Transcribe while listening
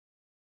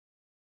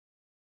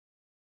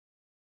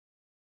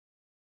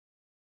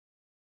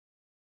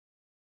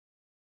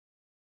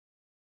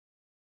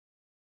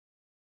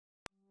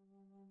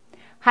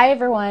Hi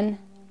everyone,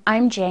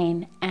 I'm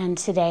Jane, and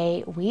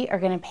today we are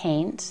going to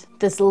paint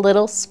this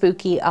little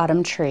spooky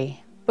autumn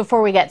tree.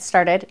 Before we get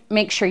started,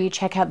 make sure you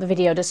check out the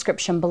video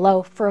description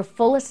below for a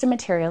full list of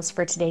materials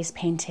for today's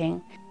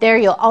painting. There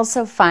you'll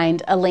also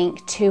find a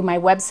link to my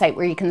website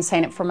where you can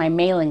sign up for my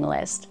mailing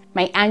list.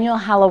 My annual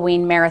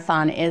Halloween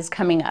marathon is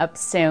coming up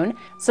soon,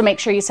 so make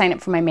sure you sign up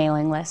for my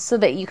mailing list so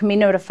that you can be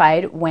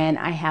notified when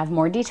I have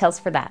more details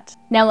for that.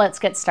 Now let's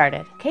get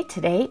started. Okay,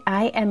 today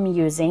I am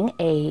using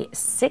a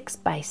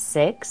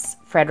 6x6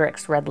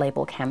 Frederick's Red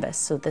Label canvas,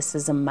 so this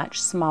is a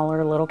much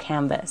smaller little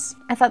canvas.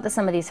 I thought that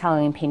some of these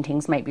Halloween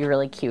paintings might be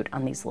really cute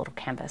on these little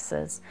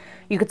canvases.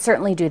 You could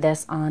certainly do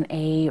this on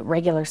a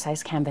regular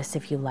size canvas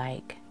if you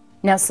like.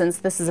 Now, since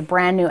this is a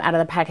brand new out of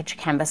the package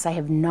canvas, I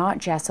have not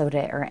gessoed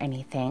it or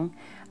anything.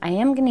 I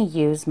am going to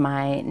use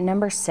my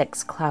number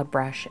 6 cloud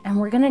brush, and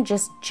we're going to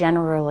just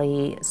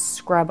generally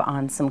scrub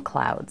on some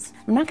clouds.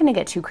 I'm not going to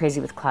get too crazy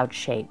with cloud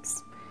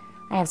shapes.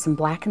 I have some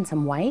black and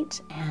some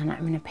white, and I'm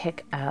going to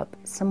pick up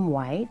some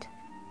white,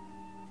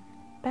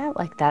 about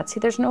like that. See,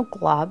 there's no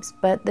globs,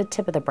 but the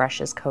tip of the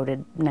brush is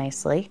coated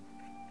nicely.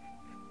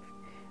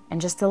 And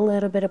just a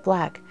little bit of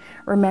black.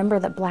 Remember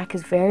that black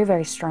is very,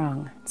 very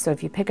strong. So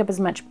if you pick up as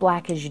much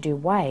black as you do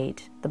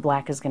white, the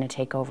black is going to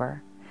take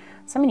over.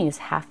 So I'm going to use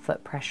half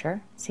foot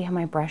pressure. See how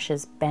my brush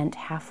is bent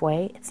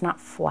halfway? It's not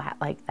flat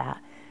like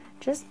that,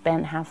 just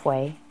bent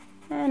halfway.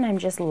 And I'm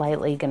just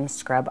lightly going to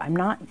scrub. I'm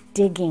not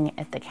digging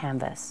at the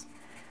canvas.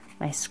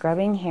 My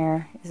scrubbing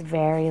here is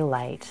very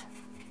light.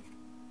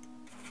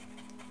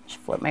 Just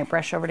flip my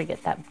brush over to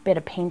get that bit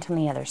of paint on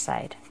the other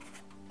side.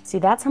 See,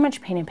 that's how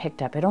much paint I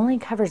picked up. It only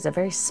covers a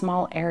very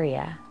small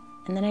area,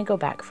 and then I go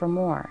back for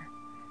more.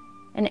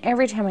 And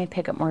every time I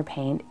pick up more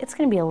paint, it's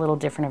going to be a little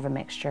different of a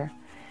mixture.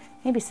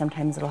 Maybe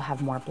sometimes it'll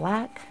have more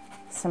black,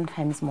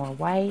 sometimes more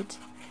white.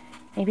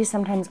 Maybe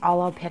sometimes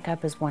all I'll pick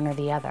up is one or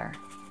the other.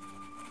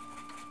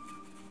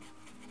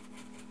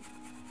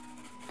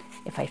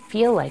 If I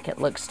feel like it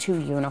looks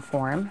too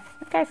uniform,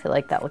 like I feel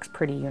like that looks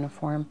pretty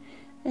uniform,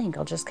 I think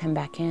I'll just come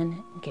back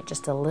in and get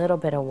just a little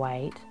bit of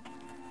white.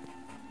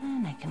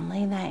 And I can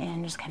lay that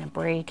in, just kind of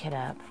break it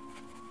up.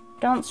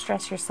 Don't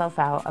stress yourself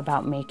out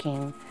about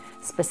making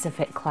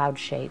specific cloud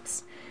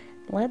shapes.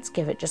 Let's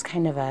give it just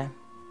kind of a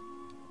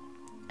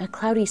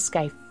cloudy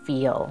sky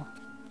feel,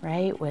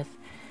 right? With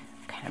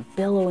kind of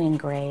billowing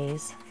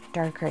grays,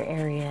 darker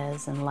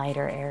areas and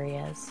lighter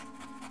areas.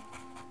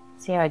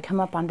 See how I come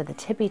up onto the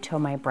tippy toe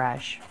of my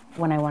brush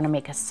when I want to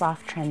make a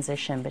soft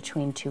transition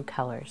between two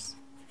colors.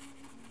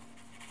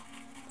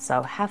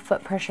 So half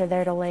foot pressure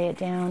there to lay it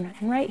down,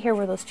 and right here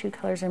where those two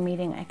colors are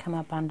meeting, I come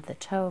up onto the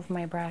toe of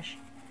my brush,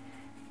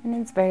 and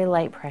it's very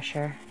light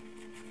pressure,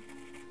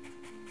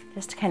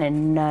 just to kind of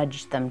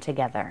nudge them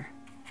together.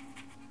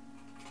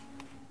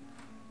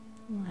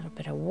 A little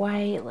bit of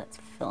white, let's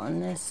fill in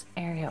this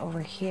area over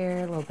here,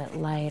 a little bit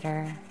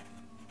lighter.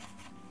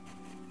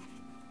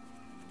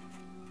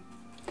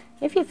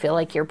 If you feel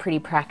like you're pretty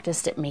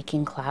practiced at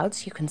making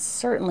clouds, you can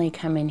certainly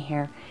come in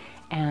here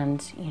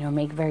and,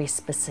 make very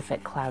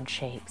specific cloud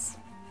shapes.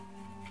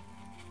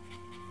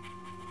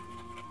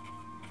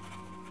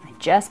 I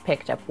just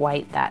picked up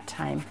white that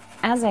time.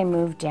 As I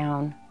move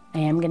down, I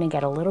am going to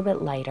get a little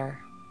bit lighter.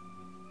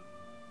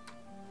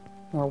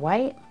 More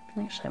white.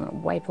 Actually, I'm going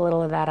to wipe a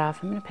little of that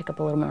off. I'm going to pick up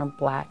a little more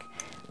black.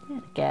 I'm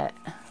going to get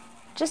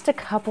just a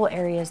couple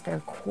areas that are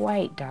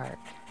quite dark.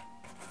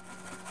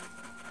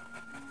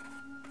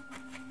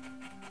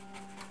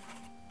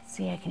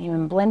 See, I can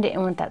even blend it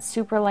in with that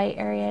super light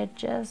area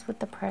just with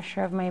the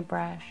pressure of my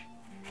brush.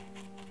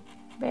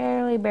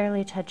 Barely,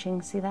 barely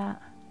touching, see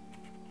that?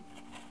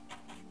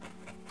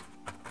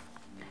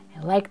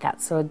 I like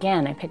that. So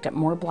again, I picked up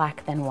more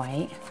black than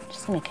white. I'm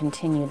just going to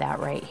continue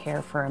that right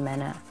here for a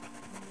minute.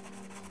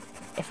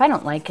 If I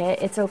don't like it,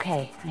 it's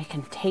okay. I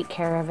can take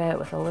care of it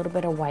with a little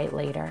bit of white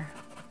later.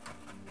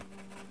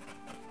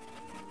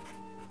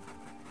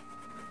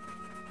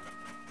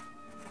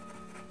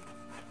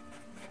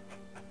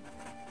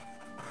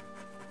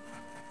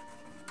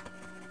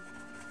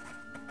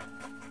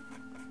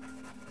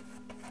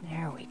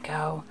 There we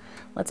go.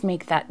 Let's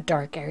make that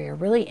dark area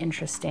really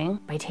interesting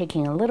by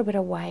taking a little bit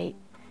of white,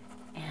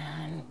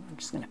 and I'm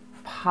just going to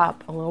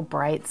pop a little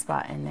bright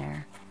spot in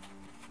there.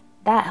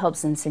 That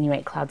helps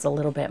insinuate clouds a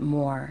little bit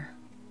more.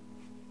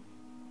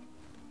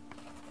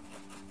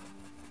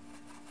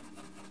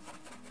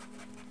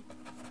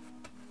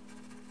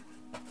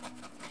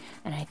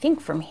 And I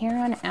think from here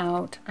on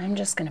out, I'm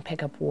just going to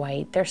pick up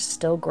white. There's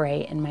still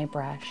gray in my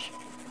brush.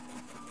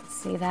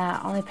 See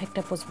that? All I picked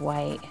up was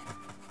white.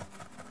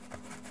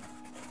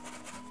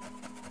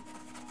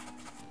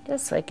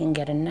 Just so I can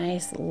get a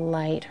nice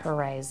light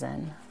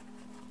horizon.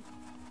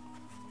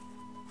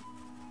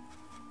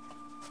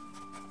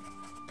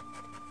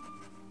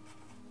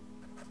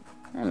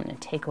 I'm going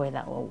to take away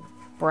that little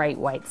bright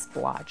white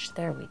splotch.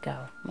 There we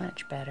go.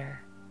 Much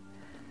better.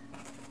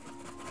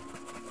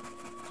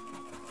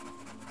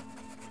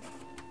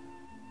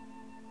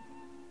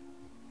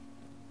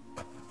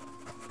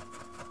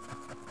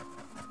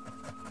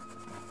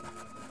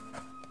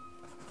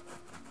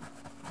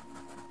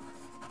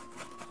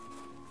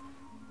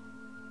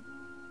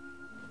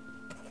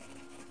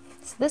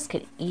 So this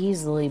could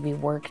easily be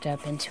worked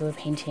up into a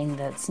painting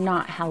that's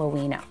not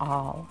Halloween at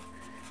all.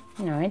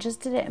 You know, I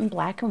just did it in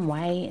black and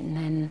white, and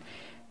then,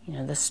 you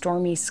know, the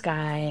stormy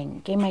sky,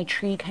 and gave my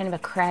tree kind of a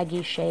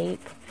craggy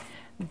shape.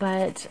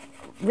 But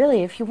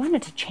really, if you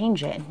wanted to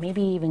change it and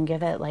maybe even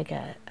give it like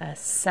a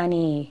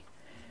sunny,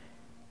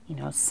 you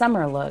know,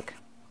 summer look,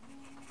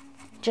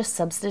 just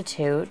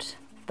substitute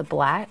the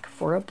black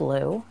for a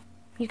blue.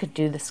 You could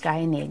do the sky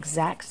in the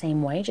exact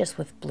same way, just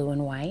with blue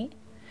and white.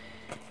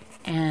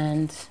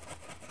 And,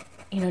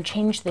 you know,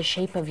 change the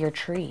shape of your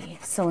tree.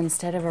 So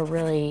instead of a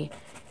really,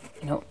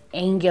 you know,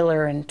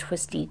 angular and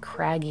twisty,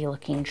 craggy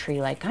looking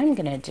tree like I'm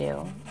gonna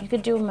do, you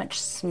could do a much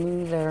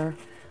smoother,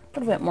 a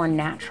little bit more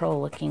natural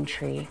looking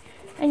tree,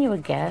 and you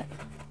would get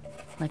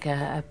like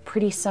a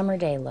pretty summer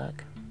day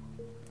look.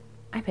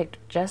 I picked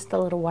just a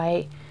little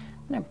white.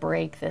 I'm gonna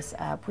break this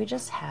up. We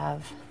just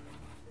have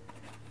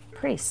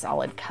pretty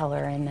solid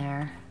color in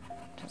there.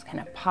 Just kind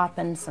of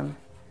popping some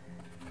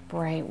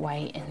bright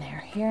white in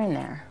there, here and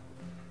there.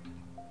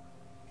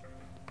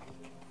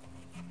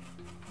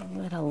 A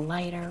little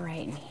lighter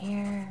right in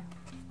here.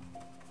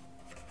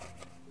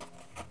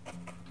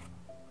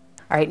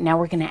 All right, now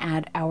we're gonna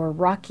add our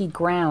rocky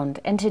ground.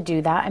 And to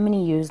do that, I'm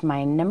gonna use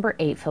my number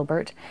 8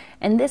 filbert.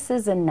 And this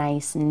is a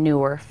nice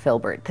newer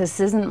filbert. This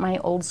isn't my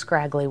old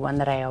scraggly one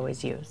that I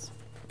always use.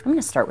 I'm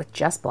gonna start with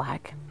just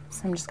black.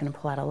 So I'm just gonna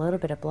pull out a little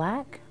bit of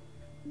black.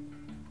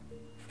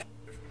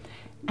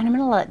 And I'm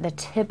gonna let the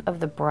tip of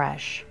the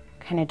brush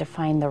kind of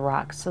define the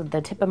rock. So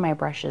the tip of my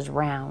brush is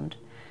round.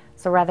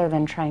 So rather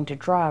than trying to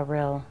draw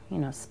real, you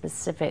know,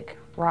 specific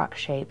rock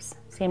shapes,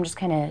 see, I'm just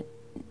kind of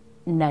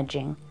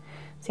nudging.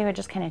 See how I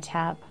just kind of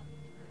tap?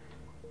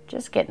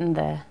 Just getting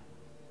the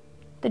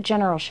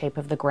general shape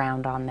of the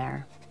ground on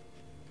there.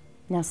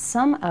 Now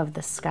some of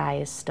the sky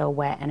is still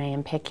wet and I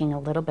am picking a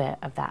little bit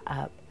of that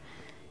up.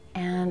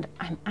 And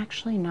I'm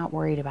actually not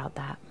worried about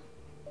that.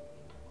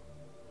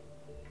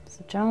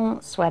 So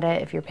don't sweat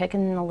it. If you're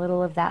picking a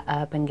little of that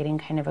up and getting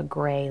kind of a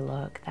gray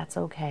look, that's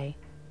okay.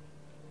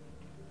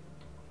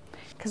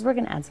 Because we're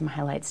going to add some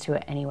highlights to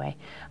it anyway.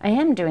 I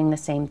am doing the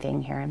same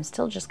thing here. I'm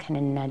still just kind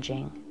of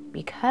nudging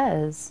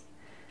because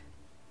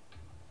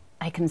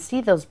I can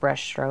see those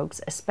brush strokes,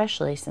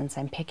 especially since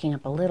I'm picking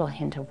up a little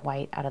hint of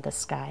white out of the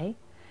sky.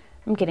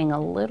 I'm getting a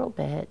little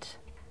bit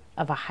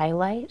of a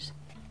highlight.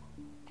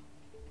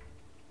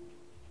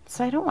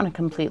 So I don't want to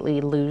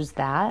completely lose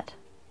that,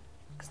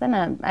 because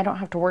then I don't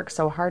have to work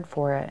so hard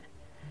for it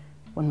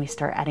when we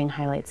start adding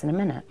highlights in a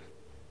minute.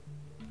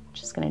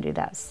 Just going to do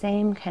that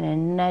same kind of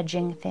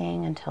nudging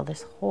thing until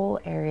this whole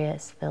area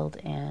is filled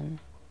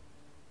in.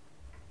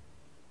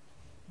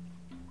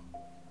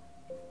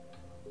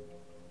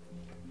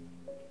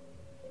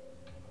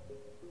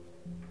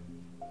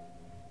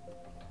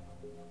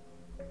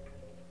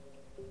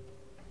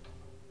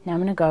 Now I'm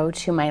going to go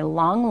to my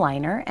long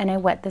liner, and I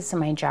wet this in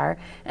my jar.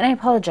 And I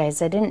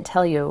apologize, I didn't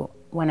tell you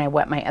when I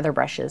wet my other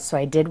brushes. So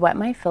I did wet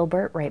my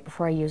filbert right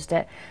before I used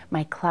it.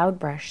 My cloud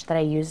brush that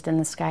I used in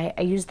the sky,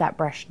 I used that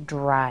brush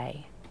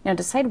dry. Now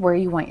decide where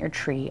you want your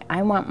tree.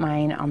 I want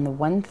mine on the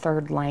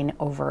 1/3 line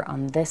over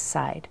on this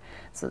side.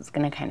 So it's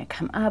going to kind of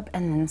come up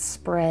and then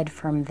spread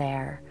from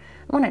there.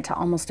 I want it to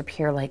almost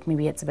appear like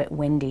maybe it's a bit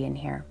windy in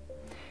here.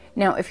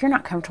 Now, if you're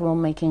not comfortable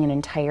making an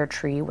entire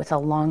tree with a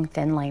long,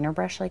 thin liner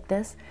brush like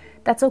this,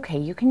 that's okay.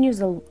 You can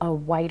use a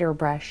wider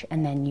brush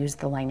and then use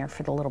the liner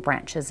for the little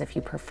branches if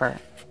you prefer.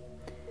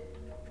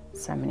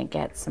 So I'm going to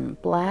get some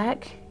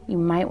black. You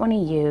might want to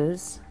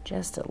use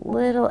just a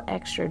little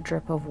extra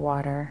drip of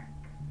water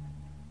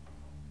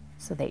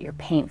so that your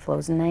paint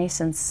flows nice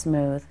and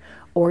smooth,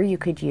 or you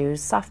could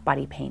use soft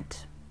body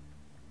paint.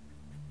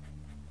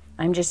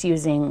 I'm just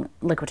using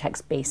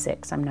Liquitex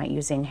Basics. I'm not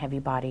using heavy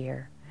body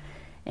or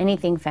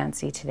anything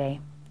fancy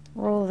today.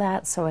 Roll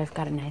that so I've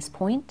got a nice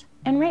point.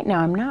 And right now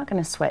I'm not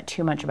going to sweat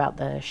too much about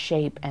the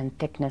shape and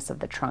thickness of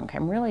the trunk.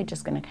 I'm really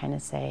just going to kind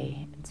of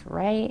say it's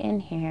right in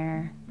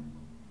here.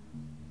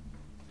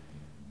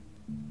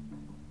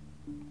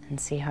 And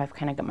see how I've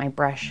kind of got my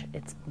brush,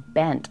 it's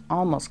bent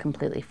almost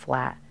completely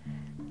flat.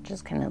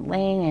 Just kind of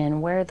laying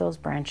in where those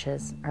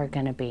branches are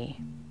going to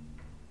be.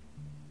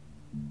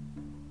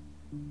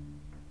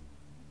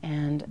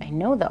 And I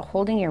know that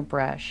holding your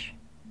brush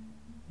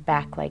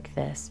back like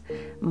this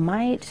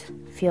might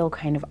feel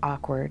kind of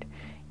awkward.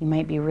 You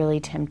might be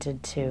really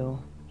tempted to,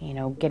 you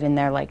know, get in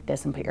there like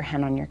this and put your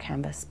hand on your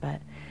canvas,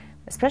 but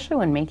especially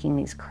when making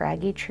these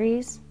craggy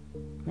trees,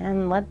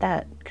 man, let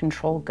that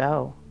control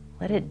go.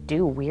 Let it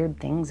do weird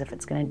things if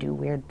it's going to do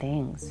weird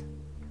things.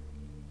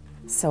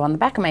 So on the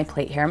back of my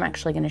plate here, I'm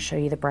actually going to show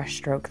you the brush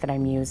stroke that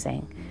I'm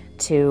using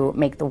to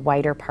make the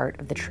wider part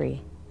of the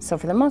tree. So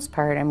for the most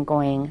part, I'm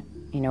going,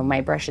 you know,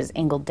 my brush is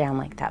angled down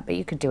like that, but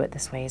you could do it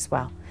this way as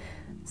well.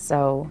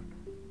 So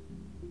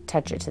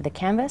touch it to the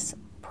canvas,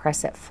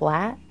 press it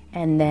flat,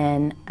 and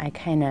then I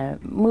kind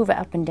of move it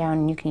up and down,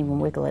 and you can even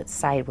wiggle it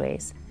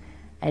sideways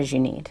as you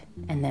need.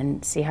 And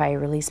then see how I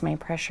release my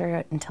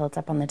pressure until it's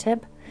up on the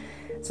tip?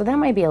 So that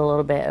might be a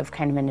little bit of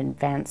kind of an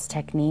advanced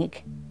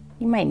technique.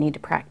 You might need to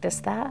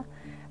practice that,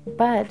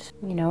 But,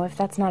 you know, if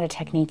that's not a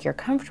technique you're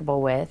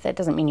comfortable with, it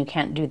doesn't mean you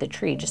can't do the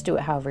tree. Just do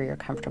it however you're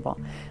comfortable.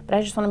 But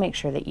I just want to make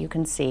sure that you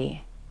can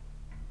see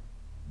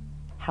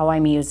how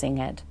I'm using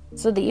it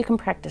so that you can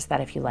practice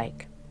that if you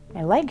like.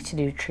 I like to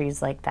do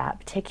trees like that,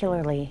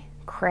 particularly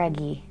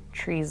craggy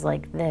trees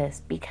like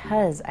this,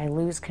 because I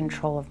lose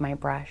control of my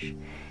brush.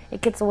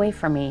 It gets away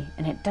from me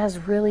and it does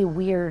really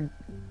weird,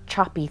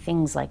 choppy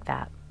things like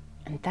that.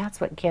 And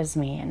that's what gives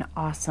me an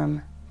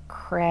awesome,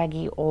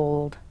 craggy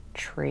old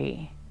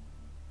tree.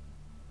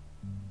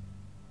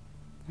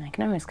 And I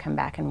can always come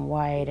back and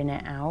widen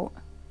it out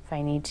if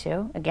I need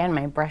to. Again,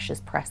 my brush is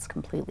pressed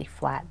completely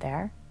flat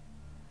there.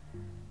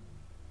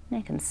 And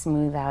I can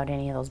smooth out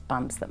any of those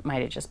bumps that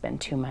might have just been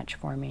too much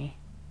for me.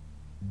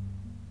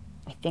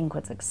 I think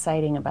what's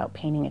exciting about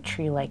painting a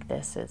tree like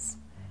this is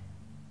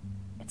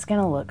it's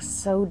going to look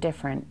so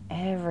different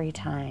every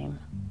time.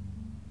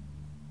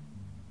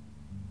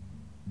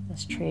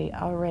 This tree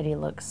already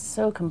looks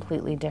so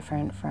completely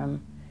different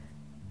from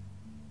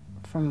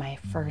my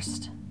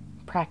first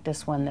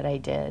practice one that I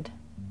did.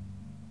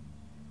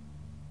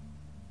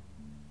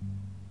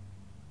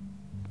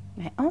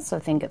 I also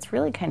think it's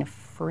really kind of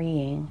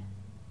freeing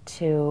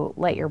to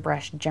let your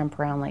brush jump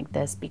around like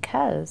this,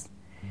 because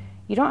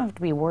you don't have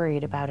to be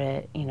worried about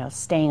it, you know,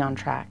 staying on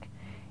track.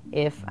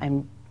 If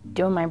I'm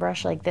doing my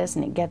brush like this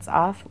and it gets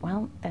off,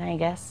 well, then I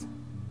guess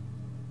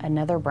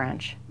another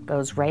branch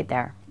goes right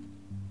there.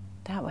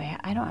 That way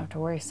I don't have to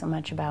worry so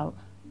much about,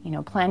 you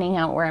know, planning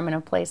out where I'm going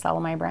to place all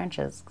of my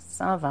branches.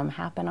 Some of them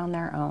happen on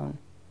their own.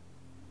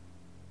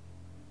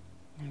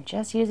 I'm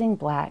just using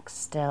black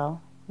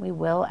still. We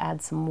will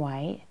add some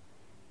white,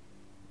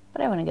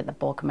 but I want to get the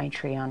bulk of my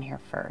tree on here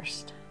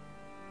first.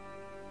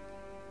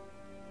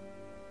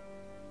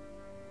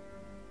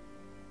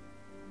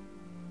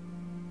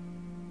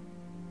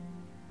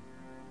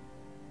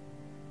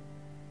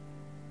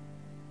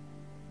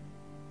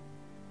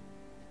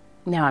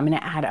 Now I'm going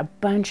to add a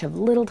bunch of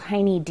little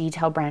tiny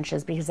detail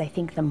branches, because I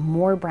think the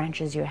more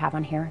branches you have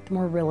on here, the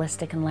more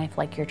realistic and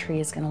lifelike your tree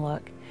is going to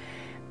look.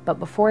 But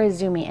before I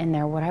zoom in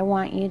there, what I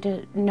want you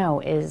to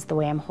know is the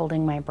way I'm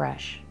holding my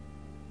brush.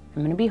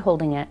 I'm going to be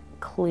holding it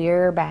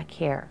clear back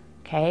here,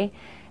 okay?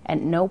 At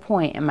no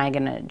point am I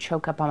going to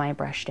choke up on my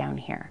brush down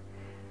here.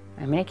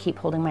 I'm going to keep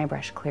holding my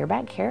brush clear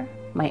back here.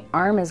 My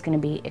arm is going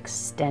to be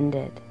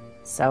extended,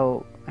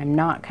 so I'm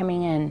not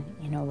coming in,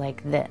 you know,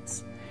 like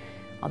this.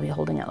 I'll be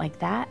holding it like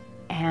that,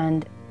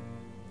 and,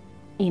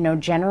 you know,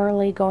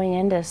 generally going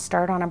in to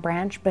start on a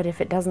branch, but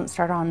if it doesn't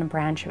start on the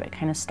branch, if it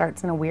kind of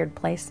starts in a weird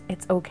place,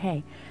 it's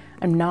okay.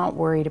 I'm not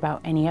worried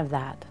about any of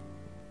that.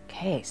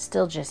 Okay,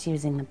 still just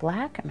using the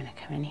black. I'm going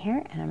to come in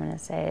here and I'm going to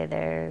say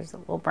there's a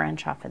little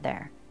branch off of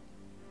there.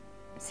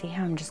 See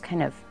how I'm just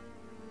kind of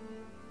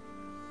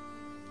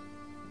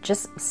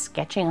just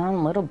sketching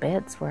on little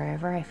bits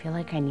wherever I feel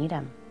like I need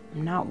them.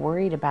 I'm not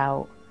worried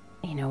about,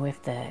 you know,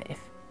 if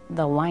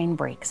the line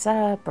breaks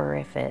up or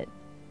if it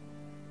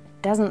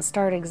doesn't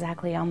start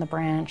exactly on the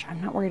branch.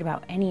 I'm not worried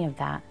about any of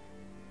that.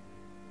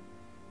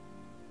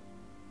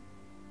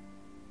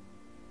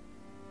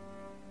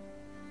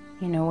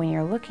 You know, when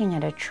you're looking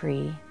at a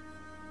tree,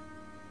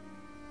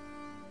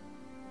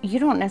 you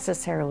don't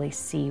necessarily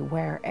see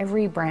where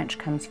every branch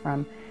comes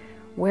from,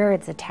 where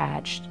it's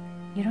attached.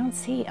 You don't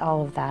see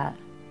all of that.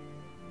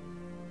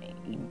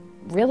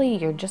 Really,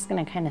 you're just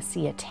going to kind of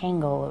see a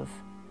tangle of,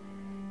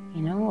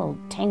 you know, little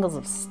tangles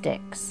of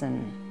sticks,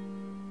 and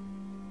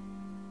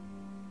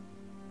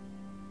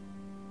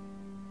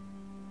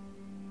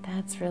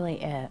that's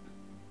really it.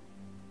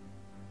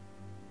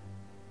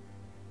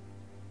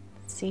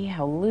 See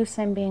how loose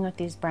I'm being with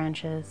these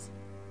branches?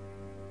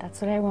 That's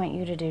what I want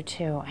you to do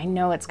too. I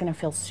know it's going to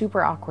feel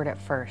super awkward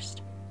at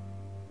first.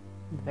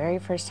 The very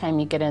first time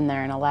you get in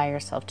there and allow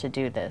yourself to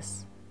do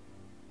this,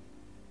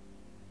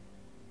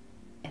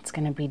 it's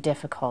going to be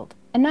difficult.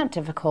 And not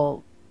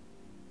difficult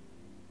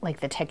like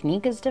the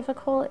technique is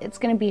difficult. It's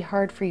going to be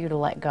hard for you to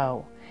let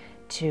go,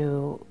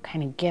 to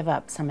kind of give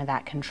up some of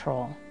that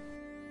control.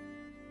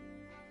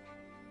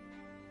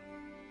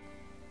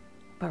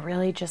 But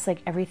really, just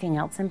like everything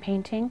else in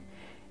painting,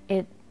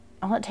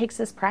 all it takes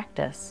is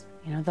practice.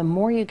 You know, the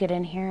more you get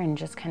in here and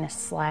just kind of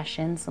slash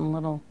in some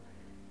little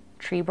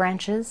tree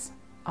branches,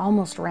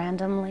 almost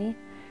randomly,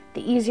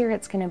 the easier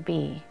it's going to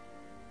be.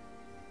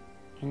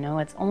 You know,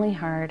 it's only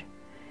hard.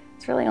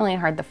 It's really only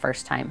hard the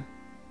first time.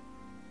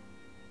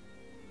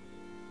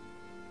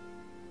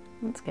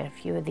 Let's get a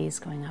few of these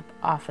going up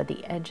off of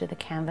the edge of the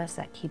canvas.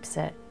 That keeps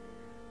it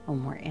a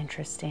little more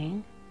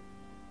interesting.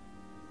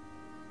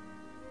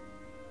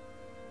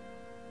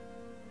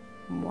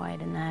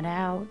 Widen that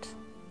out.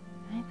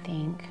 I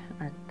think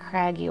our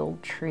craggy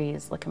old tree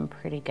is looking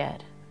pretty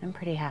good. I'm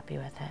pretty happy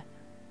with it.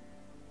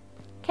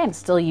 Okay, I'm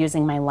still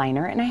using my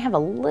liner, and I have a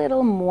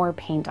little more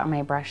paint on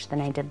my brush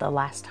than I did the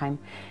last time.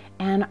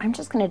 And I'm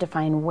just going to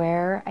define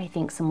where I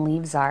think some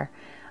leaves are.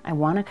 I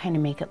want to kind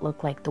of make it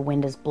look like the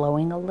wind is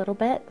blowing a little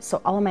bit,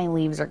 so all of my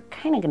leaves are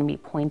kind of going to be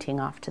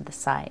pointing off to the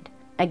side.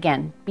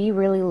 Again, be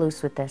really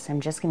loose with this. I'm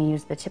just going to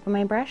use the tip of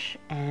my brush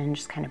and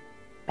just kind of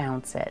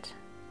bounce it.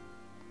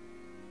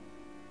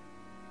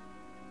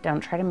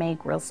 Don't try to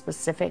make real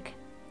specific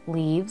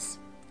leaves.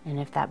 And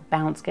if that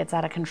bounce gets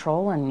out of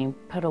control and you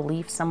put a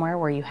leaf somewhere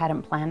where you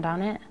hadn't planned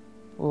on it,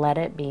 let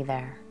it be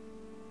there.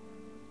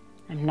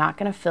 I'm not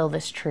going to fill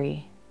this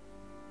tree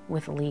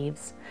with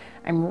leaves.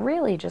 I'm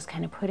really just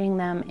kind of putting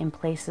them in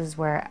places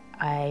where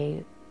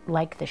I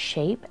like the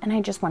shape and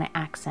I just want to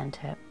accent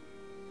it.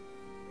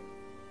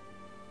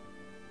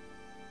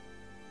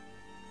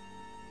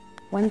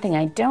 One thing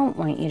I don't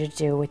want you to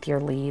do with your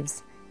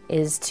leaves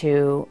is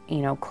to,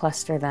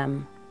 cluster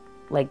them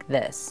like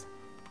this.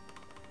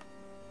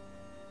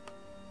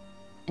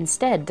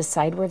 Instead,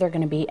 decide where they're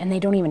going to be, and they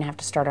don't even have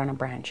to start on a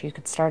branch. You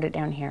could start it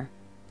down here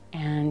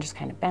and just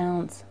kind of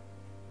bounce.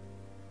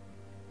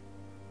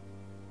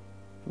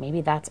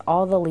 Maybe that's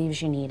all the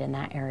leaves you need in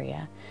that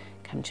area.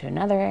 Come to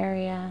another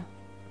area.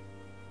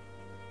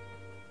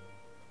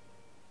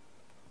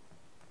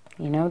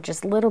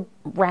 Just little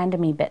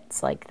randomy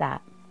bits like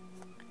that.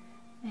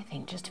 I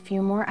think just a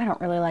few more. I don't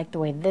really like the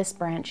way this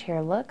branch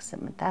here looks,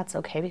 but that's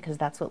okay because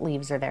that's what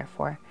leaves are there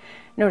for.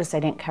 Notice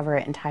I didn't cover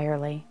it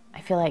entirely.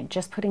 I feel like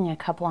just putting a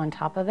couple on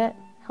top of it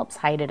helps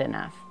hide it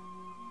enough.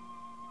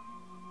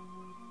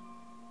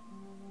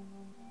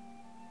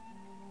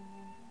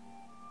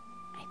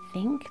 I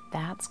think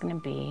that's going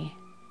to be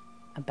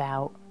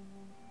about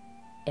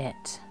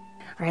it.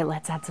 All right,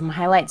 let's add some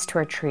highlights to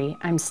our tree.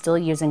 I'm still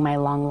using my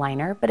long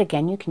liner, but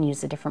again, you can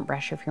use a different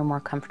brush if you're more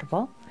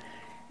comfortable.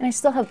 And I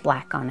still have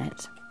black on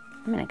it.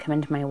 I'm going to come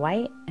into my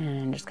white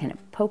and just kind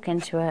of poke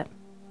into it,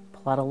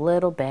 pull out a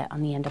little bit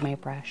on the end of my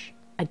brush.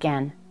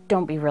 Again,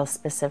 don't be real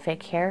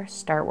specific here.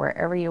 Start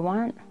wherever you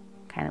want,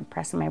 kind of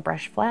pressing my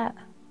brush flat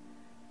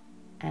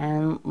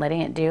and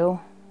letting it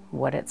do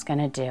what it's going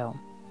to do.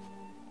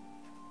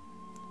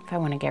 If I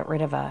want to get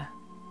rid of a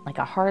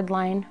hard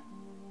line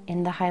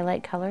in the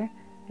highlight color,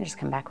 I just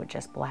come back with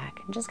just black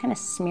and just kind of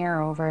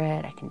smear over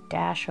it. I can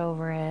dash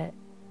over it.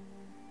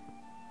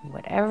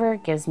 Whatever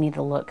gives me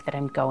the look that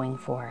I'm going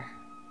for.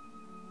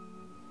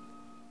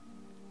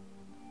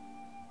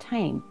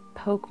 Tiny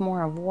poke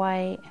more of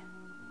white.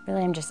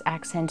 Really, I'm just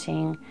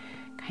accenting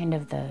kind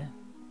of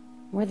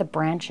where the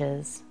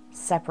branches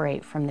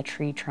separate from the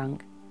tree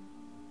trunk.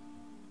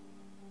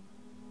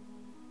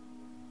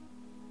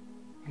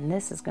 And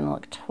this is going to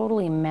look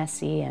totally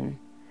messy and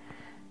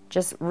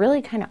just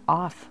really kind of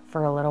off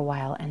for a little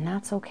while, and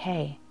that's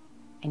okay.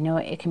 I know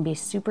it can be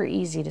super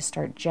easy to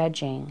start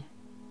judging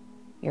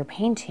your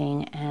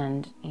painting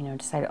and,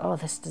 decide, oh,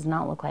 this does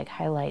not look like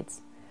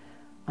highlights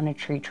on a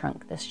tree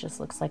trunk. This just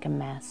looks like a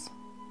mess.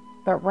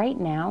 But right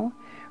now,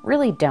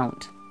 really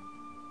don't.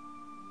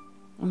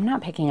 I'm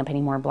not picking up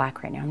any more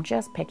black right now. I'm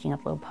just picking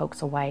up little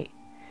pokes of white.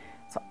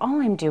 So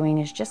all I'm doing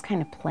is just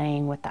kind of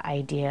playing with the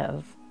idea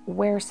of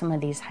where some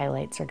of these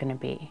highlights are going to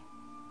be.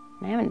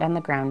 And I haven't done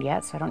the ground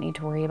yet, so I don't need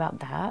to worry about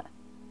that.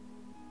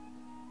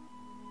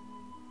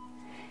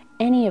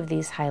 Any of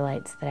these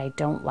highlights that I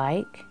don't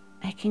like,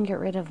 I can get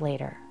rid of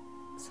later.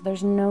 So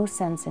there's no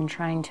sense in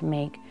trying to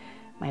make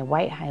my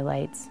white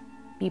highlights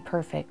be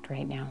perfect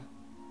right now.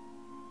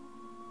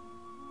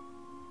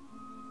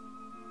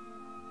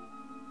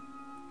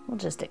 We'll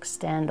just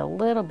extend a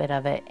little bit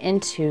of it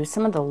into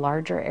some of the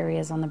larger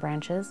areas on the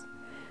branches.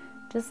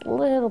 Just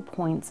little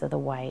points of the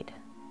white.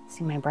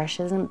 See, my brush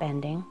isn't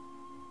bending.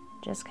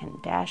 Just kind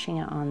of dashing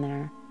it on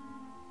there.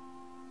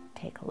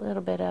 Take a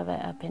little bit of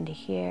it up into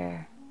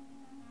here.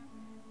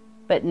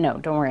 But no,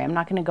 don't worry, I'm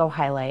not going to go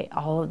highlight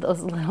all of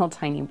those little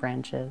tiny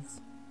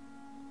branches.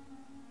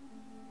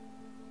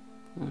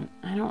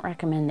 I don't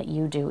recommend that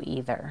you do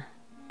either.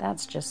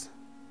 That's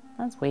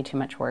way too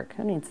much work.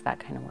 Who needs that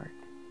kind of work?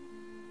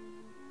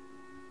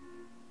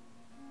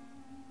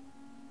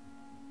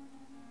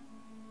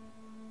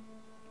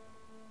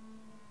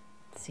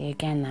 See,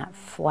 again, that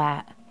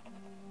flat,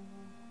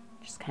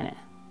 just kind of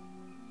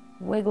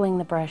wiggling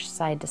the brush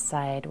side to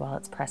side while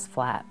it's pressed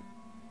flat.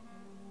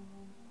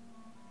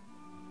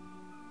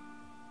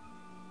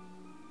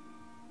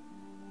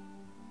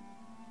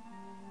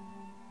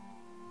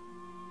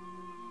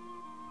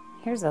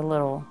 Here's a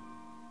little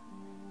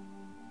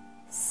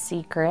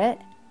secret.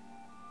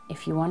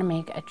 If you want to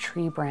make a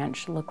tree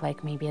branch look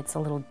like maybe it's a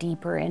little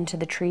deeper into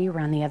the tree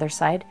around the other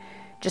side,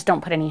 just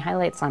don't put any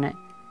highlights on it.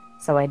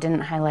 So I didn't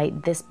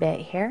highlight this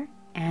bit here,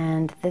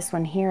 and this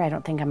one here I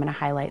don't think I'm going to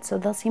highlight, so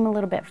they'll seem a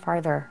little bit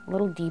farther, a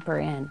little deeper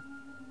in.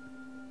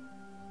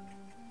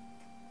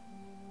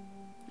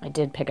 I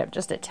did pick up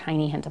just a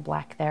tiny hint of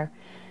black there,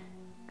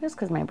 just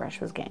because my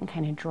brush was getting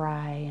kind of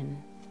dry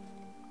and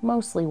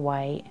mostly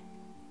white.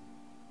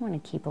 I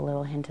want to keep a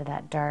little hint of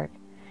that dark.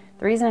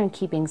 The reason I'm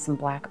keeping some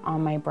black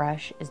on my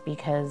brush is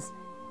because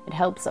it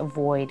helps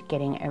avoid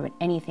getting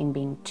anything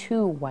being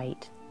too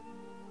white.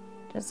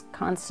 Just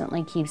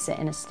constantly keeps it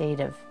in a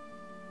state of,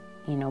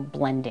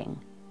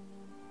 blending.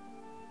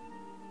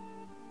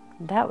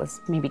 That was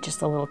maybe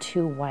just a little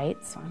too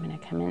white, so I'm going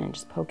to come in and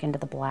just poke into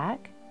the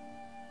black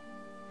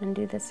and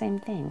do the same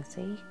thing,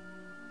 see?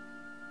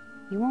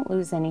 You won't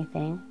lose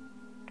anything.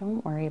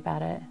 Don't worry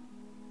about it.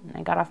 And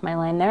I got off my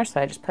line there, so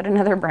I just put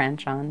another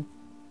branch on.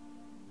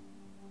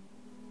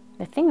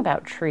 The thing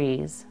about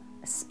trees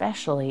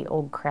especially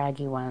old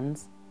craggy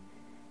ones,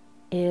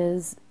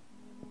 is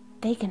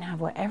they can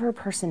have whatever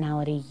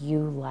personality you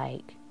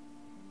like.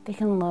 They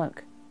can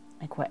look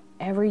like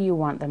whatever you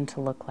want them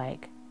to look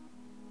like.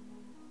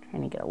 I'm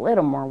trying to get a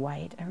little more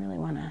white. I really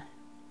want to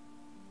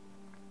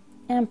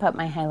amp up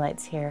my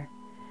highlights here.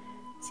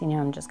 So now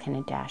I'm just kind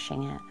of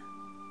dashing it,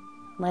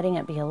 letting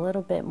it be a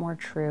little bit more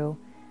true,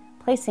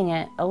 placing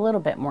it a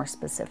little bit more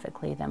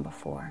specifically than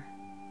before.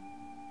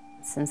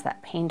 Since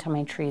that paint on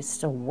my tree is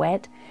still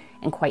wet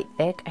and quite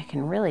thick, I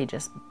can really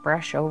just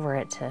brush over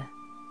it to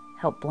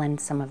help blend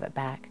some of it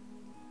back.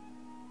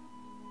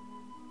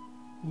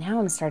 Now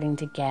I'm starting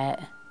to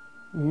get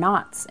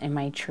knots in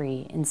my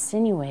tree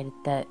insinuated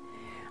that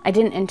I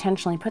didn't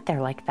intentionally put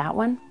there, like that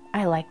one.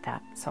 I like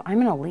that, so I'm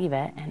gonna leave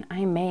it, and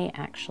I may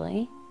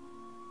actually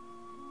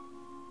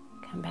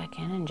come back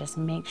in and just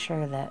make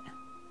sure that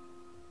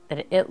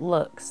it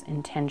looks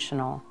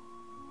intentional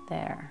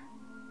there.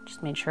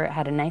 Just made sure it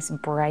had a nice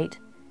bright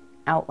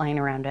outline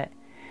around it.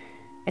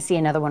 I see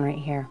another one right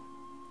here.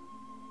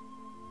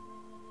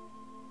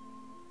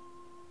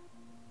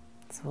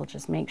 So we'll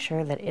just make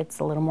sure that it's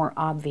a little more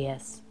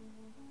obvious.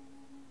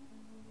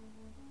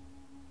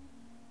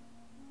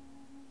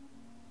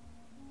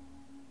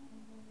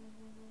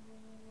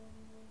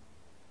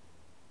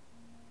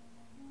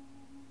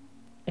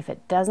 If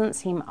it doesn't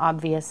seem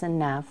obvious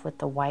enough with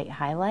the white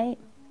highlight,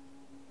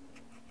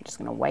 I'm just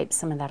gonna wipe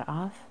some of that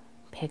off,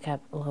 pick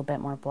up a little bit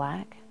more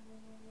black,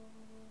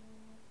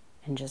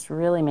 and just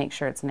really make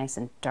sure it's nice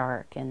and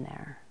dark in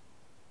there.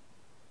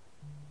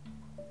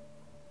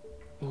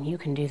 And you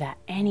can do that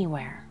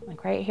anywhere.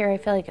 Like right here, I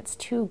feel like it's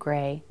too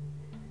gray.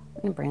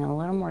 I'm gonna bring a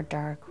little more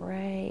dark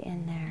right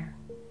in there.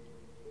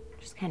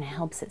 Just kind of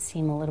helps it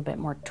seem a little bit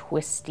more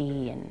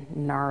twisty and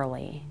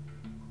gnarly.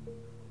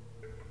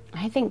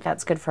 I think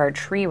that's good for our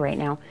tree right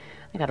now.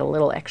 I got a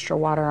little extra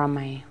water on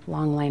my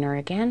long liner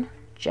again,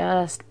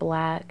 just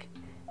black.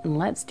 And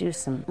let's do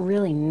some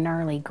really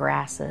gnarly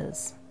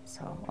grasses.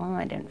 So, oh,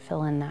 I didn't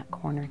fill in that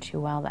corner too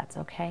well, that's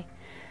okay.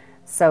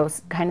 So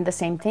kind of the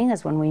same thing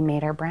as when we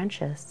made our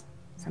branches.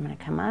 So I'm gonna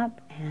come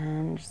up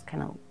and just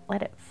kind of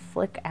let it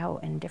flick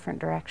out in different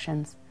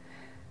directions.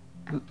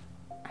 I'm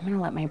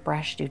gonna let my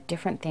brush do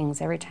different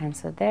things every time.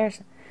 So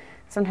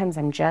sometimes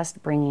I'm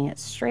just bringing it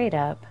straight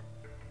up.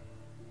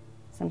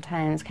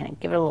 Sometimes kind of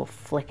give it a little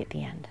flick at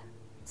the end.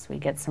 So we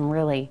get some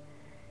really,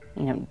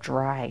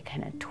 dry,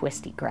 kind of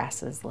twisty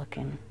grasses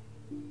looking.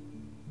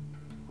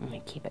 I'm gonna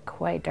keep it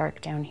quite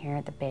dark down here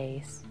at the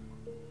base.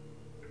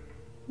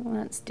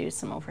 Let's do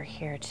some over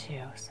here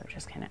too. So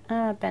just kind of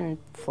up and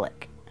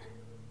flick.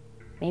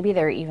 Maybe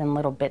there are even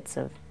little bits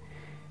of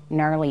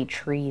gnarly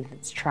tree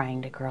that's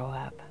trying to grow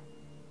up.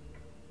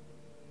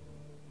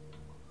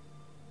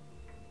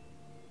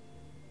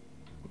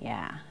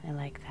 Yeah, I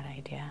like that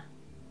idea.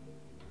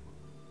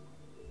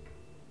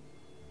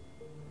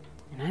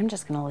 And I'm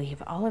just gonna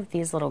leave all of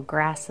these little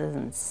grasses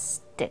and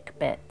stick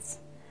bits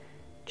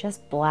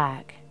just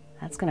black.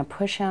 That's gonna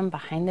push them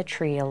behind the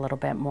tree a little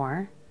bit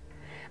more.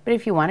 But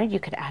if you wanted, you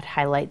could add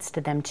highlights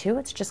to them too.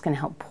 It's just gonna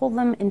help pull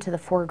them into the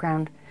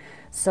foreground.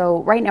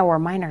 So right now where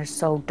mine are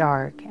so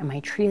dark and my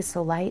tree is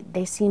so light,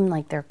 they seem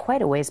like they're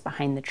quite a ways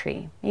behind the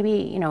tree.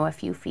 Maybe, a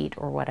few feet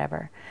or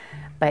whatever.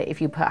 But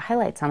if you put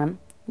highlights on them,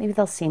 maybe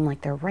they'll seem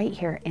like they're right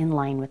here in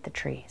line with the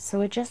tree.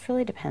 So it just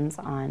really depends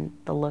on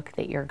the look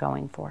that you're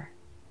going for.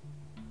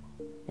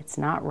 It's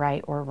not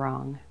right or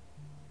wrong.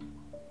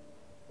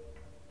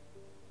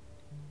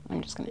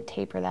 I'm just gonna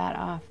taper that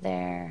off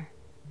there.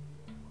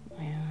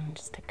 And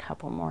just a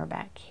couple more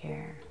back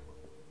here.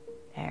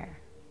 There.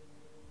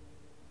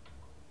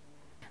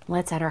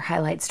 Let's add our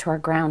highlights to our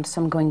ground.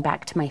 So I'm going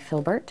back to my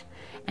filbert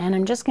and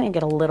I'm just gonna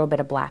get a little bit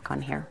of black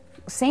on here.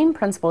 Same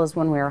principle as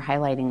when we were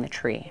highlighting the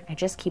tree. I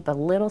just keep a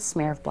little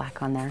smear of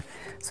black on there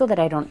so that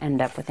I don't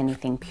end up with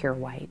anything pure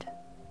white.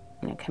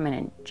 I'm gonna come in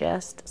and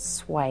just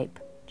swipe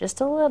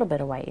just a little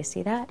bit of white. You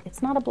see that?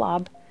 It's not a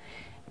blob.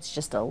 It's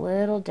just a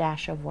little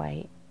dash of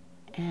white.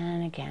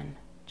 And again,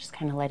 just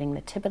kind of letting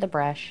the tip of the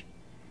brush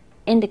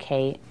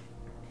indicate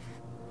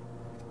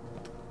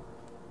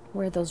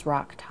where those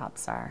rock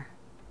tops are.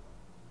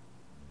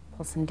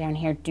 Pull some down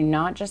here. Do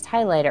not just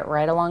highlight it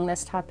right along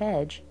this top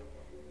edge,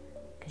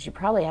 because you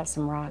probably have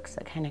some rocks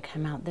that kind of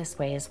come out this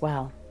way as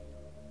well.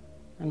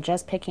 I'm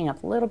just picking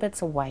up little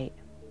bits of white.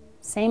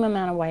 Same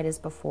amount of white as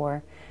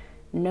before.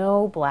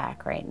 No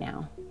black right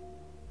now.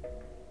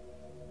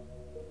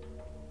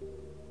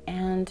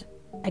 And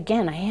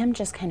again, I am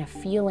just kind of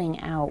feeling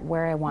out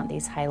where I want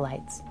these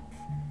highlights.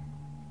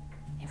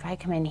 If I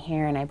come in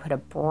here and I put a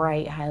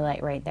bright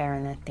highlight right there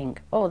and I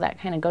think, oh, that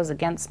kind of goes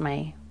against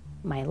my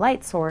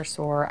light source,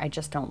 or I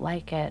just don't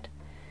like it,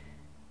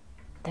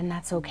 then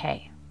that's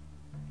okay.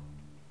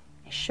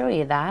 I show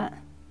you that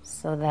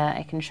so that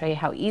I can show you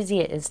how easy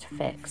it is to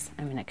fix.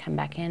 I'm going to come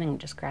back in and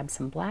just grab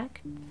some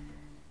black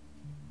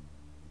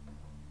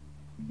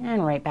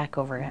and right back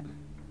over it.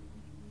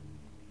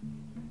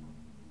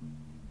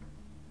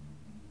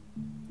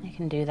 I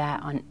can do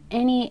that on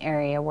any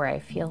area where I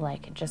feel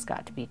like it just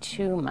got to be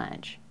too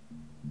much.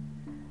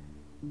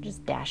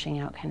 Just dashing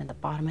out kind of the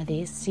bottom of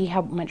these. See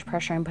how much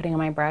pressure I'm putting on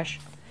my brush?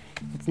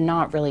 It's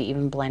not really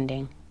even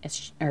blending,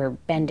 or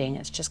bending.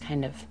 It's just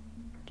kind of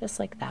just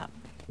like that.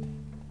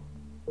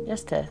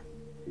 Just to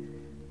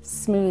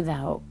smooth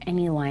out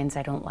any lines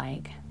I don't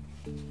like.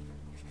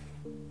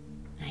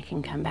 I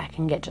can come back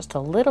and get just a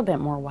little bit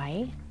more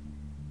white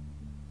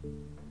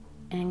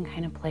and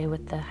kind of play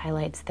with the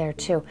highlights there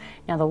too.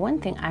 Now the one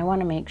thing I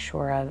want to make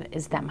sure of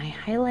is that my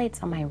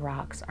highlights on my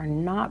rocks are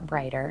not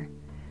brighter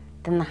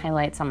than the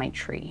highlights on my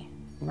tree.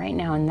 Right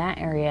now in that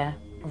area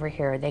over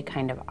here, they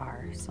kind of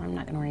are, so I'm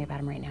not going to worry about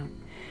them right now.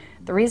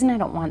 The reason I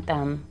don't want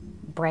them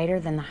brighter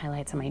than the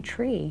highlights on my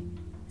tree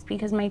is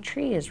because my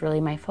tree is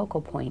really my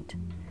focal point.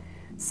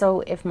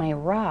 So if my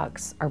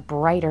rocks are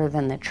brighter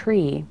than the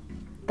tree,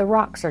 the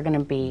rocks are going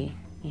to be,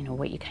 you know,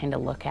 what you kind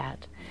of look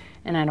at,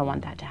 and I don't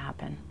want that to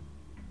happen.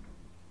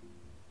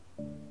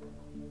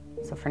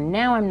 So for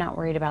now, I'm not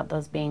worried about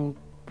those being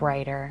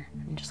brighter.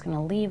 I'm just going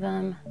to leave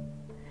them,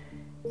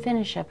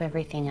 finish up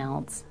everything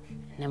else,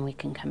 and then we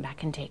can come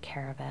back and take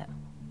care of it.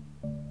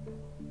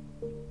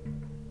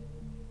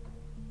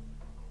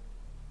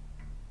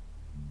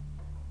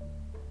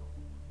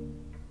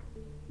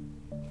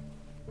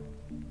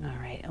 All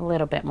right, a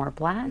little bit more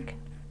black.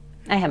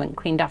 I haven't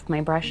cleaned off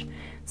my brush,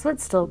 so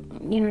it's still,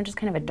 you know, just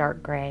kind of a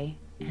dark gray.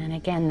 And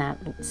again,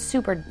 that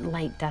super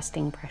light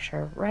dusting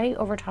pressure right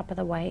over top of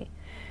the white.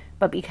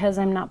 But because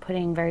I'm not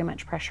putting very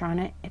much pressure on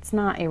it, it's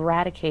not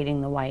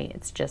eradicating the white.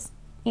 It's just,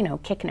 you know,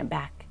 kicking it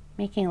back,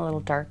 making it a little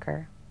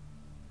darker.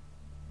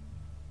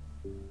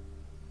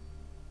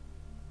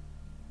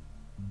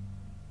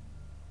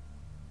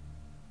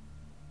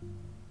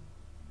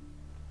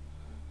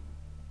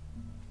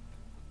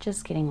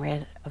 Just getting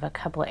rid of a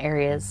couple of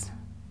areas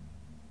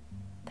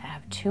that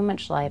have too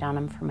much light on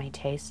them for my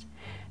taste.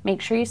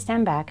 Make sure you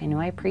stand back. I know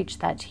I preach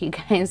that to you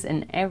guys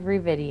in every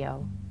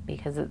video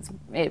because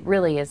it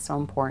really is so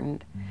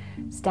important.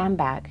 Stand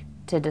back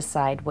to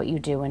decide what you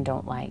do and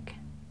don't like.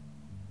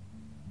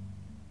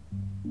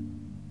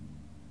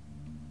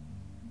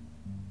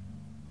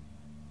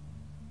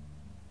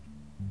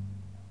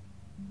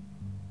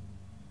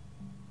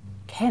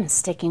 Okay, I'm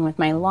sticking with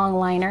my long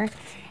liner,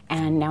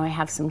 and now I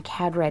have some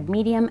Cad Red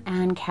Medium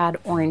and Cad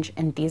Orange,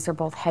 and these are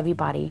both heavy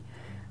body.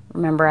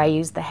 Remember, I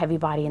use the heavy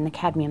body in the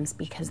cadmiums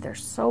because they're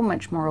so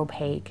much more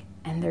opaque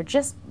and they're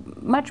just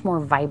much more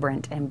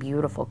vibrant and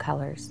beautiful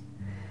colors.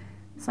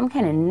 So I'm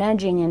kind of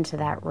nudging into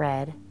that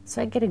red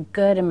so I get a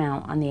good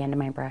amount on the end of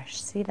my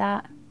brush. See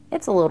that?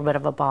 It's a little bit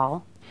of a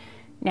ball.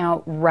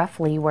 Now,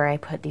 roughly where I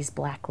put these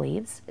black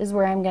leaves is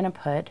where I'm going to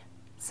put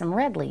some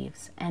red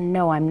leaves. And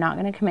no, I'm not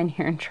going to come in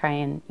here and try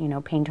and, you know,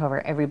 paint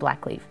over every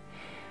black leaf.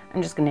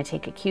 I'm just going to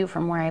take a cue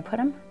from where I put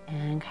them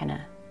and kind of,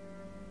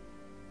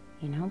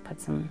 you know, put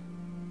some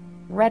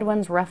red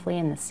ones roughly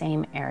in the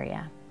same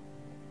area.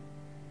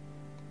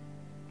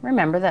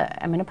 Remember that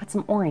I'm going to put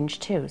some orange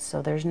too,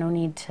 so there's no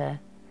need to,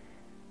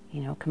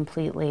 you know,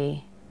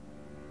 completely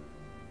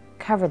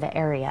cover the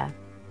area.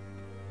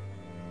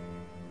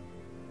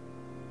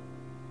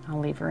 I'll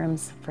leave room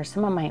for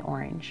some of my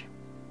orange.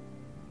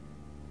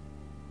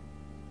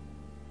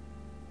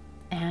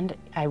 And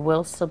I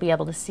will still be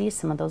able to see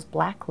some of those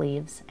black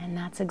leaves, and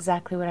that's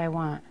exactly what I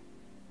want.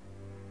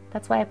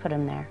 That's why I put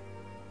them there.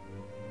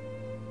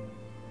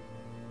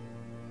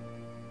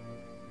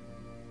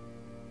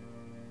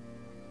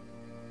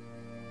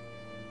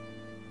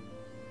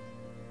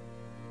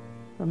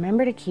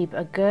 Remember to keep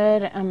a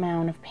good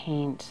amount of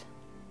paint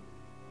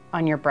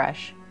on your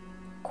brush,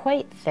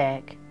 quite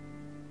thick.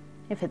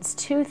 If it's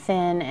too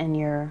thin and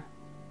your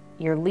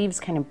leaves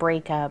kind of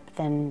break up,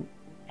 then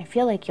I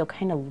feel like you'll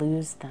kind of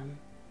lose them.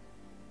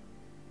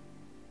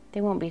 They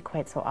won't be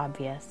quite so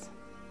obvious.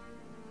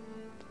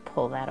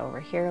 Pull that over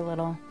here a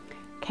little.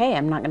 Okay,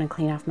 I'm not going to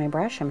clean off my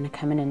brush. I'm going to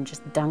come in and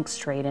just dunk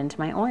straight into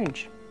my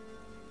orange.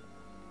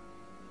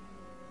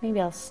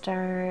 Maybe I'll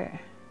start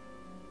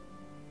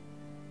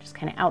just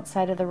kind of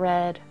outside of the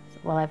red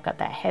while I've got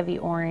that heavy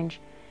orange,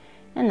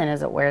 and then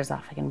as it wears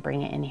off I can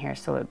bring it in here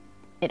so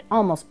it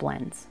almost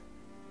blends.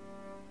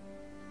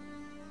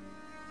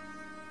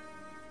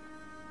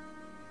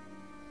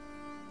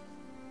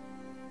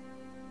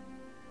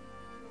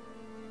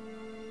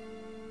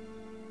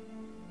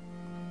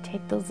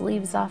 Take those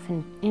leaves off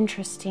in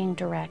interesting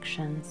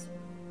directions.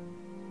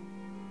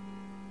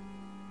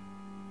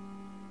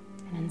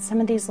 And in some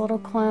of these little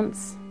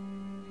clumps,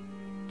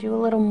 do a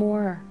little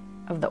more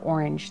of the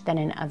orange than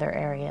in other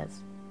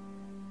areas.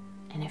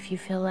 And if you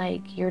feel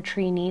like your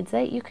tree needs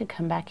it, you could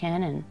come back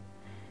in and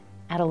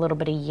add a little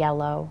bit of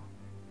yellow,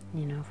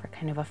 you know, for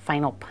kind of a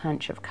final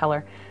punch of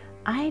color.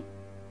 I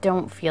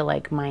don't feel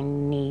like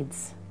mine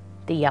needs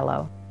the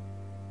yellow,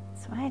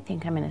 so I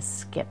think I'm going to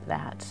skip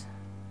that.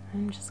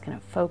 I'm just going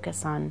to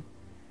focus on,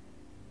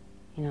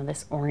 you know,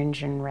 this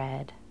orange and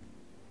red.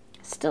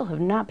 Still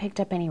have not picked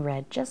up any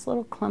red, just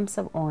little clumps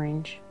of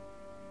orange.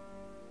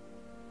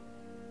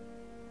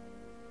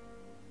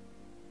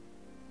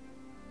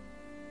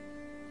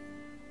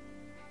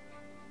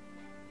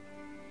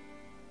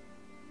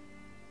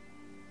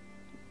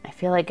 I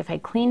feel like if I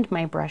cleaned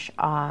my brush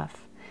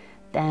off,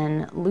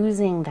 then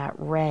losing that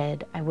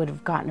red, I would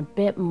have gotten a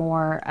bit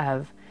more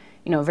of,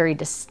 you know, a very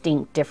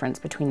distinct difference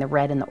between the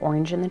red and the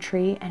orange in the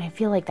tree, and I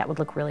feel like that would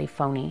look really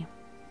phony.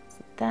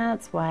 So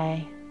that's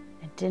why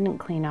I didn't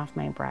clean off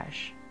my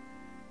brush.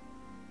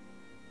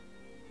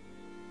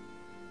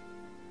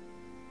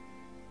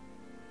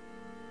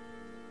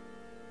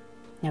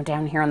 Now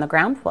down here on the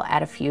ground, we'll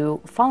add a few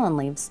fallen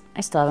leaves.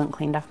 I still haven't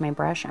cleaned off my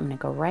brush. I'm gonna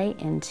go right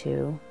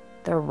into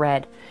the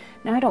red.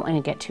 Now I don't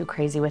wanna get too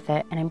crazy with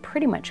it, and I'm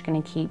pretty much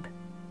gonna keep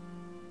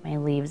my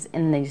leaves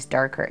in these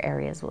darker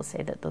areas. We'll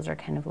say that those are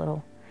kind of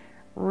little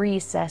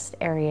recessed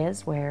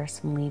areas where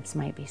some leaves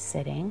might be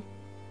sitting.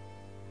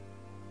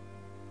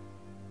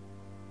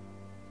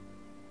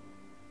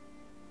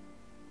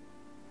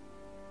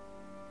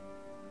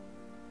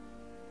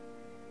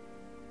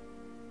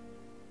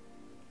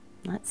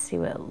 Let's see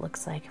what it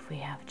looks like if we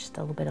have just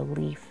a little bit of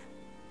leaf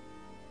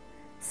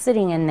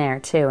sitting in there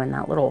too, in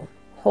that little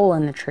hole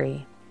in the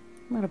tree.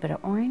 A little bit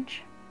of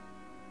orange.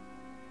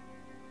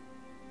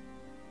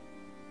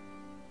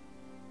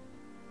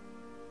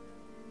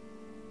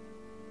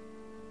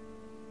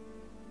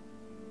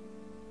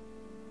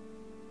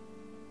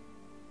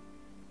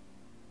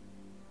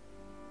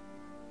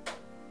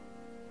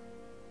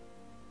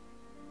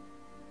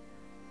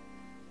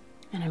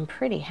 And I'm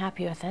pretty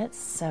happy with it,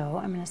 so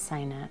I'm gonna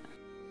sign it.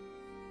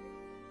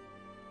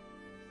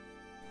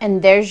 And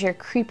there's your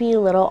creepy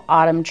little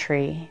autumn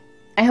tree.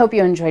 I hope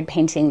you enjoyed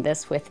painting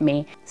this with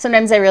me.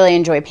 Sometimes I really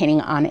enjoy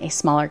painting on a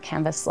smaller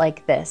canvas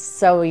like this,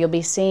 so you'll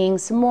be seeing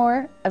some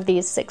more of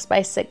these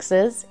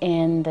 6x6s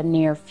in the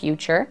near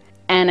future.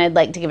 And I'd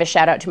like to give a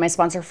shout out to my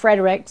sponsor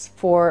Fredericks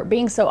for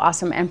being so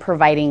awesome and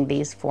providing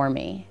these for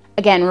me.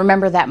 Again,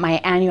 remember that my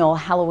annual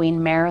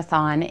Halloween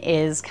marathon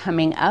is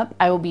coming up.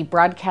 I will be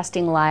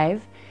broadcasting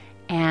live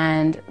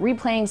and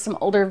replaying some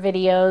older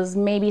videos,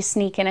 maybe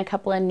sneak in a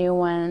couple of new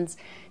ones,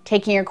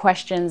 taking your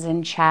questions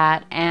in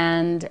chat,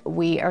 and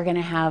we are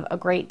gonna have a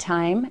great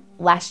time.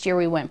 Last year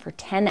we went for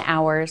 10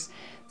 hours,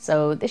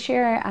 so this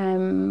year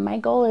my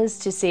goal is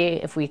to see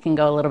if we can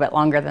go a little bit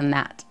longer than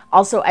that.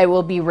 Also, I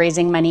will be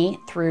raising money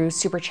through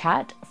Super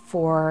Chat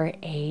for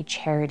a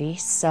charity,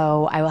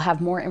 so I will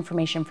have more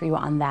information for you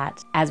on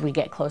that as we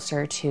get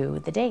closer to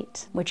the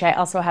date, which I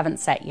also haven't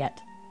set yet.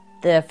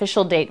 The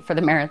official date for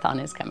the marathon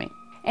is coming.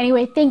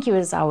 Anyway, thank you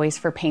as always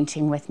for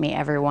painting with me,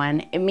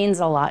 everyone. It means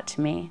a lot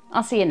to me.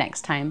 I'll see you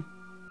next time.